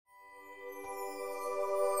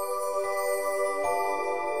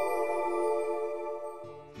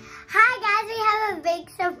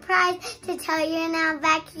surprise to tell you in our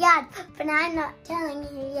backyard, but I'm not telling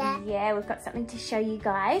you yet. Yeah, we've got something to show you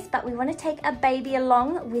guys, but we want to take a baby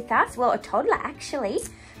along with us. Well, a toddler actually.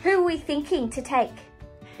 Who are we thinking to take?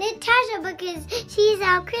 Natasha, because she's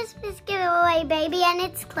our Christmas giveaway baby and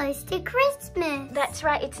it's close to Christmas. That's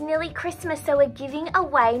right, it's nearly Christmas, so we're giving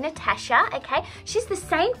away Natasha, okay? She's the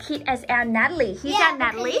same kit as our Natalie. Here's our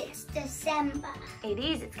Natalie. It's December. It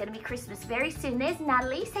is, it's going to be Christmas very soon. There's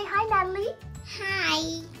Natalie. Say hi, Natalie.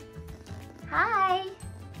 Hi. Hi.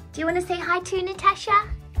 Do you want to say hi to Natasha?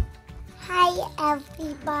 Hi,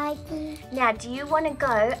 everybody. Now, do you want to go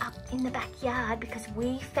up in the backyard because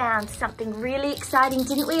we found something really exciting,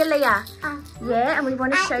 didn't we, Aliyah? Yeah, and we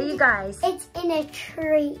want to show you guys. It's in a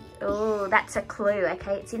tree. Oh, that's a clue,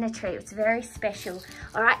 okay? It's in a tree. It's very special.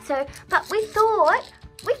 All right, so, but we thought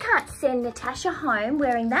we can't send Natasha home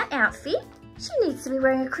wearing that outfit. She needs to be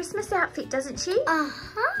wearing a Christmas outfit, doesn't she?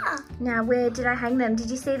 Uh-huh. Now, where did I hang them?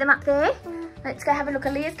 Did you see them up there? Let's go have a look.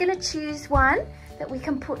 Aliyah's going to choose one that we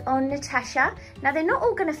can put on Natasha. Now, they're not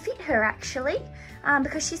all going to fit her, actually,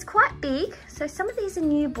 because she's quite big. So some of these are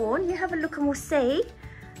newborn. You have a look and we'll see.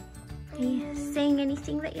 Are you seeing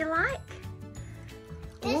anything that you like?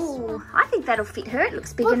 Oh, I think that'll fit her. It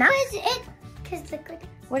looks big enough. Because look at it.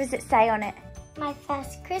 What does it say on it? My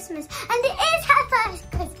first Christmas. And it is her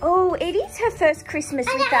first Christmas. Oh, it is her first Christmas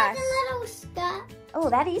with us. And it has a little skirt. Oh,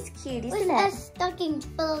 that is cute, isn't it? With a stocking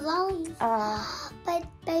full of lollies. Oh. But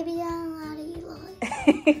baby, I don't know how to eat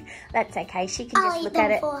lollies. That's okay. She can just look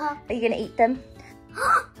at it. For her. Are you going to eat them?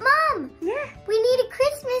 Mom! Yeah. We need a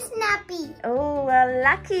Christmas nappy. Oh, well,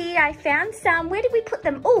 lucky. I found some. Where did we put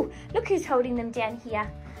them? Oh, look who's holding them down here.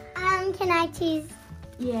 Can I choose?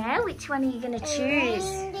 Yeah, which one are you going to choose?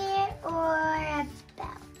 A reindeer or a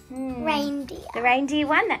bell? Reindeer. The reindeer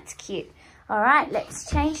one? That's cute. All right, let's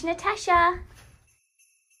change Natasha.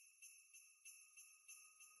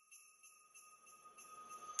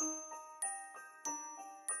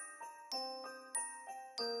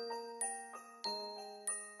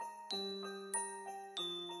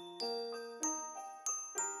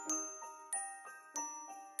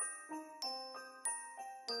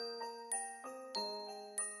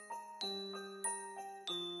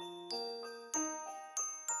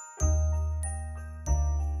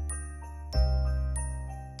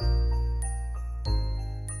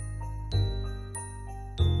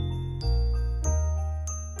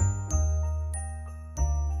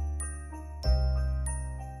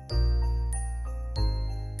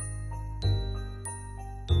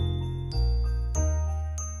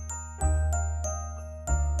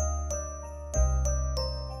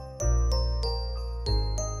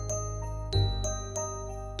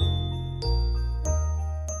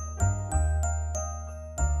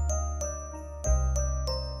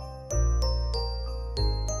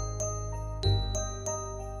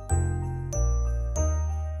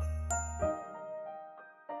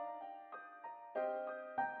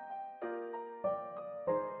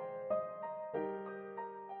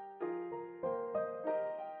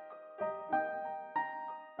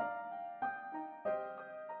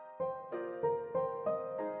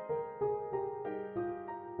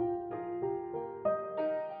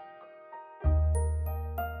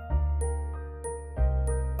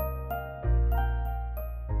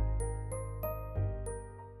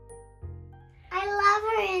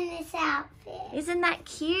 Outfit. Isn't that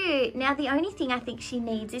cute? Now the only thing I think she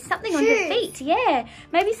needs is something on her feet. Yeah,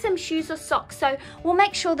 maybe some shoes or socks. So we'll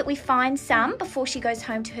make sure that we find some before she goes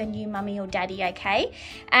home to her new mummy or daddy, okay?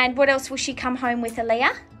 And what else will she come home with,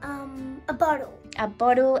 Aliyah? A bottle. A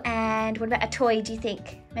bottle, and what about a toy, do you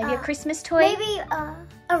think? Maybe a Christmas toy? Maybe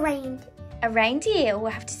a reindeer. A reindeer.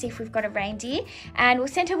 We'll have to see if we've got a reindeer. And we'll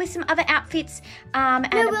send her with some other outfits and a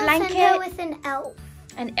blanket. We'll send her with an elf.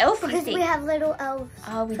 An elf, you think? Because we have little elves.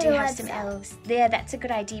 Oh, we do have some elves. There, that's a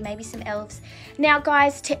good idea. Maybe some elves. Now,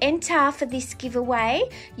 guys, to enter for this giveaway,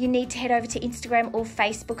 you need to head over to Instagram or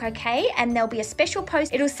Facebook, okay? And there'll be a special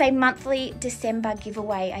post. It'll say monthly December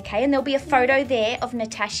giveaway, okay? And there'll be a photo there of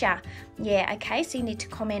Natasha. Yeah, okay? So you need to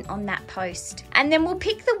comment on that post. And then we'll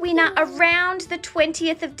pick the winner around the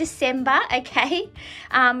 20th of December, okay?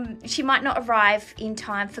 She might not arrive in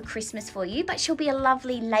time for Christmas for you, but she'll be a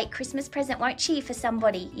lovely late Christmas present, won't she, for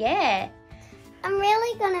somebody? Yeah. I'm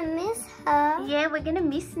really gonna miss her. Yeah, we're gonna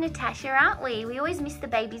miss Natasha, aren't we? We always miss the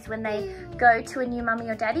babies when they go to a new mummy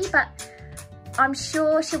or daddy, but I'm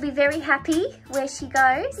sure she'll be very happy where she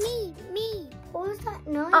goes. Me. What was that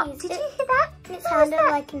noise? Oh, did you hear that? It sounded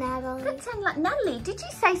like Natalie. That sounded like Natalie. Did you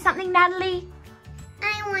say something, Natalie?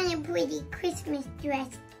 I want a pretty Christmas dress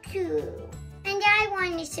too. And I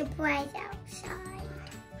want a surprise outside.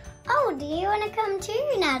 Oh, do you want to come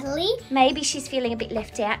too, Natalie? Maybe she's feeling a bit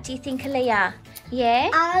left out. Do you think, Aliyah? Yeah?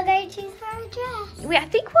 I'll go choose her a dress. I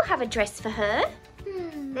think we'll have a dress for her.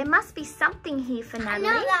 There must be something here for Natalie.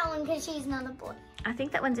 Not that one because she's not a boy. I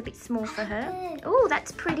think that one's a bit small for her. Oh,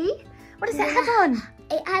 that's pretty. What does that have on?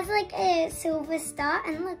 It has like a silver star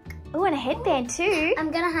and look. Oh, and a headband too.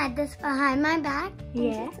 I'm going to hide this behind my back.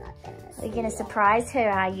 Yeah. You're going to surprise her,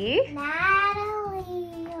 are you?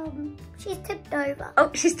 Natalie. She's tipped over.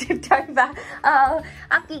 Oh, she's tipped over. Oh,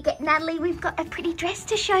 up you get, Natalie. We've got a pretty dress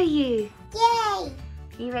to show you. Yay.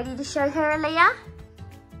 You ready to show her, Aliyah?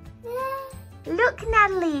 Yeah. Look,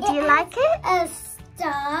 Natalie, do you like it? A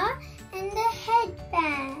star and a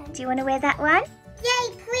headband. Do you want to wear that one?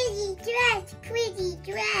 Yay, pretty dress, pretty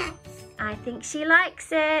dress. I think she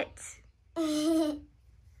likes it.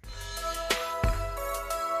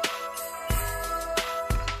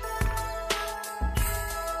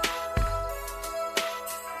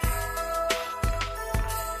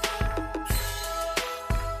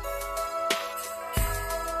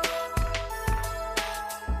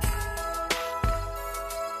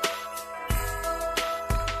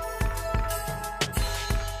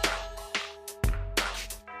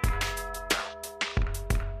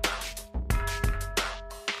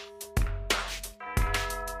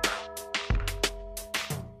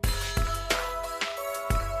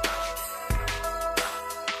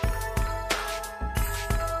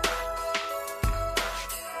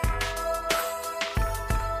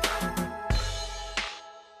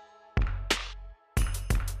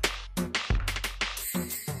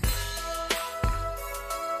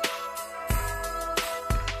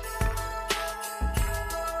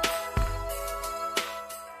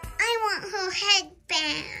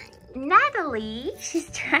 Headband. Natalie,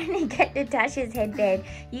 she's trying to get Natasha's headband.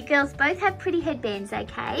 You girls both have pretty headbands,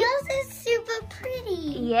 okay? Yours is super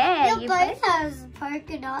pretty. Yeah. You both have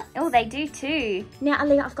polka dots. Oh, they do too. Now,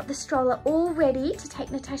 Aliyah, I've got the stroller all ready to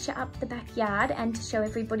take Natasha up the backyard and to show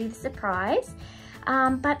everybody the surprise.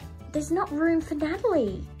 But there's not room for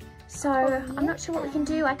Natalie. So I'm not sure what we can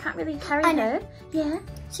do. I can't really carry her. Yeah.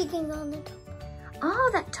 She can go on the top. Oh,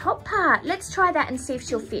 that top part. Let's try that and see if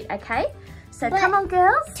she'll fit, okay? So come on,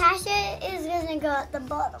 girls. Tasha is going to go at the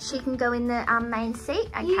bottom. She can go in the main seat.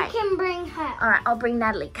 Okay. You can bring her. All right, I'll bring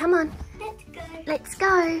Natalie. Come on. Let's go. Let's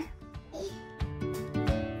go.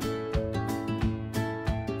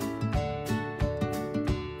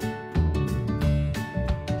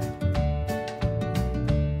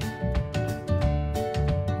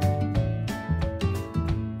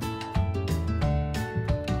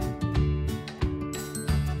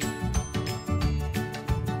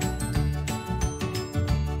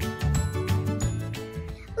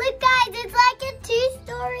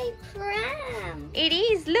 It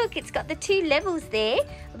is. Look, it's got the 2 levels there.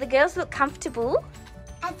 The girls look comfortable.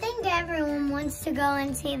 I think everyone wants to go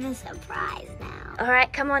and see the surprise now. All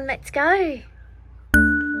right, come on, let's go.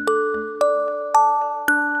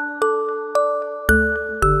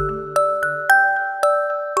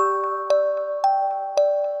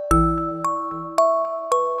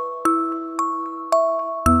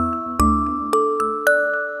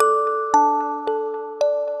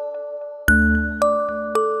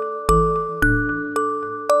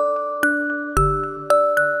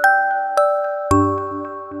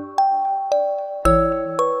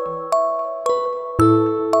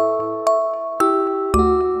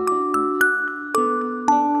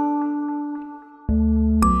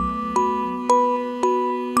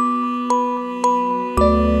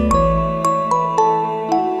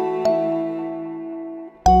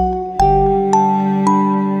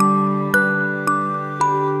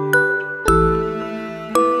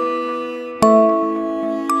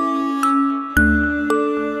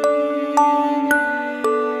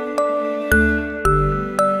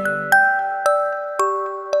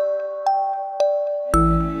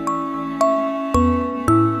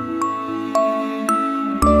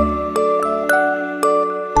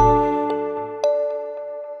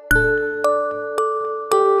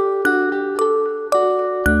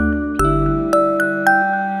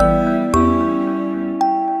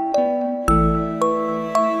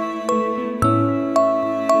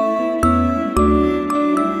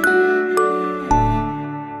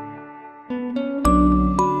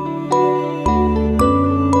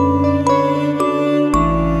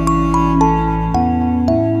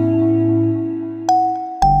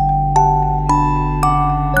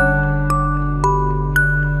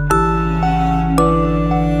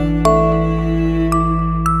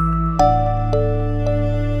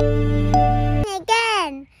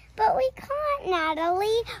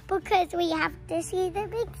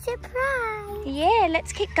 surprise. Yeah,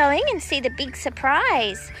 let's keep going and see the big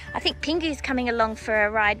surprise. I think Pingu's coming along for a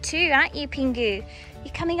ride too, aren't you, Pingu?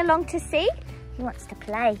 You coming along to see? He wants to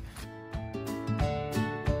play.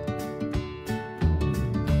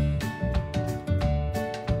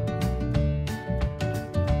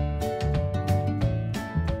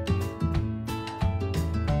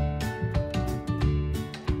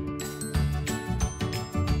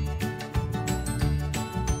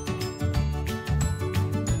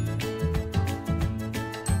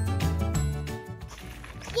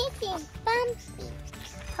 This is bumpy.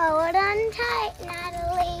 Hold on tight,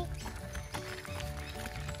 Natalie.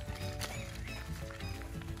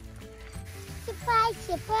 Surprise,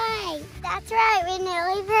 surprise. That's right, we're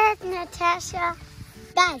nearly there, Natasha.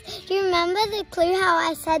 Guys, do you remember the clue how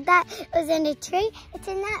I said that it was in a tree? It's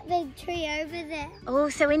in that big tree over there. Oh,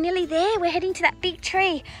 so we're nearly there. We're heading to that big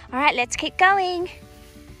tree. All right, let's keep going.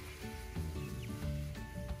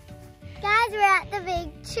 Guys, we're at the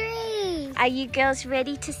big tree. Are you girls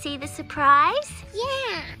ready to see the surprise?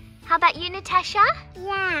 Yeah. How about you, Natasha?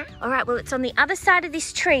 Yeah. All right, well, it's on the other side of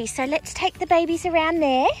this tree, so let's take the babies around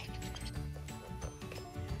there.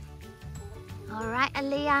 All right,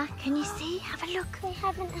 Aliyah, can you see? Have a look. They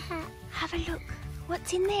haven't hatched. Have a look.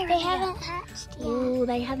 What's in there, They Aliyah? haven't hatched yet. Oh,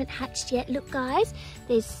 they haven't hatched yet. Look, guys,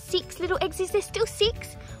 there's 6 little eggs. Is there still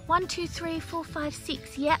 6? 1, 2, 3, 4, 5,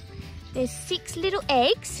 6. Yep, there's 6 little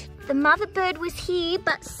eggs. The mother bird was here,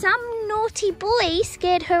 but some naughty boy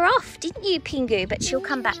scared her off, didn't you, Pingu? But she'll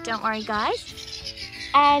come back, don't worry, guys.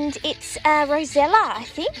 And it's Rosella, I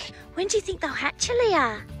think. When do you think they'll hatch,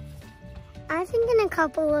 Aliyah? I think in a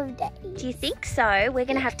couple of days. Do you think so? We're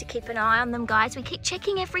going to have to keep an eye on them, guys. We keep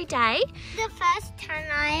checking every day. The first time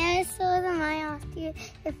I saw them, I asked you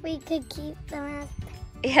if we could keep them as pets.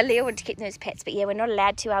 Yeah, Leah wanted to keep them as pets, but yeah, we're not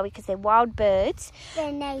allowed to, are we? Because they're wild birds.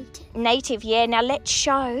 They're native. Native, yeah. Now let's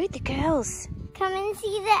show the girls. Come and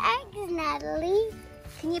see the eggs, Natalie.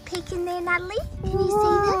 Can you peek in there, Natalie? Can you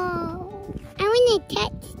see them? I want to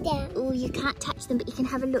touch them. Oh, you can't touch them, but you can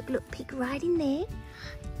have a look. Look, peek right in there.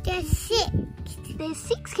 There's 6. There's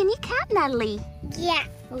 6. Can you count, Natalie? Yeah.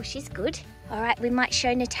 Oh, she's good. All right, we might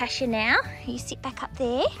show Natasha now. You sit back up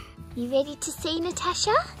there. You ready to see,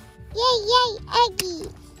 Natasha? Yay, yay,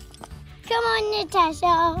 eggies. Come on, Natasha,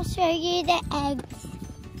 I'll show you the eggs.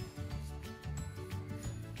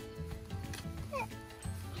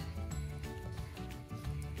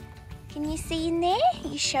 Can you see in there?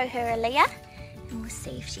 You show her, Aliyah, and we'll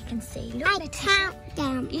see if she can see. Look, I Natasha. count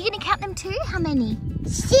them. You're going to count them too? How many?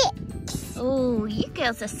 6. Oh, you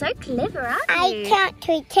girls are so clever, aren't I you? count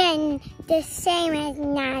to 10 the same as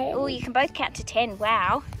Natalie. Oh, you can both count to 10.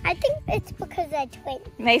 Wow. I think it's because they're twins.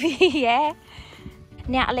 Maybe, yeah.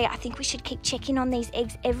 Now, Aliyah, I think we should keep checking on these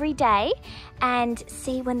eggs every day and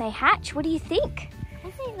see when they hatch. What do you think? I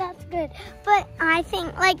think that's good. But I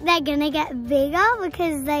think like they're going to get bigger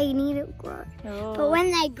because they need to grow. Oh. But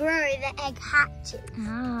when they grow, the egg hatches.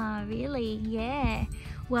 Ah, really? Yeah.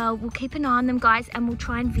 Well, we'll keep an eye on them, guys, and we'll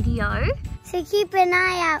try and video. So keep an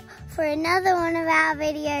eye out for another one of our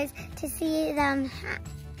videos to see them hatch.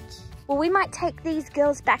 Well, we might take these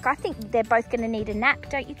girls back. I think they're both going to need a nap,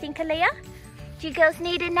 don't you think, Aliyah? Do you girls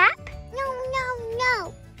need a nap?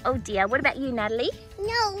 No. Oh, dear. What about you, Natalie?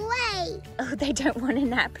 No way. Oh, they don't want a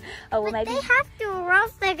nap. Oh, well, But maybe they have to or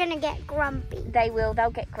else they're going to get grumpy. they will. They'll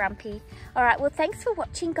get grumpy. All right. Well, thanks for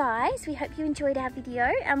watching, guys. We hope you enjoyed our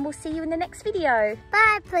video, and we'll see you in the next video.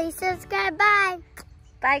 Bye. Please subscribe. Bye.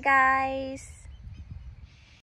 Bye, guys.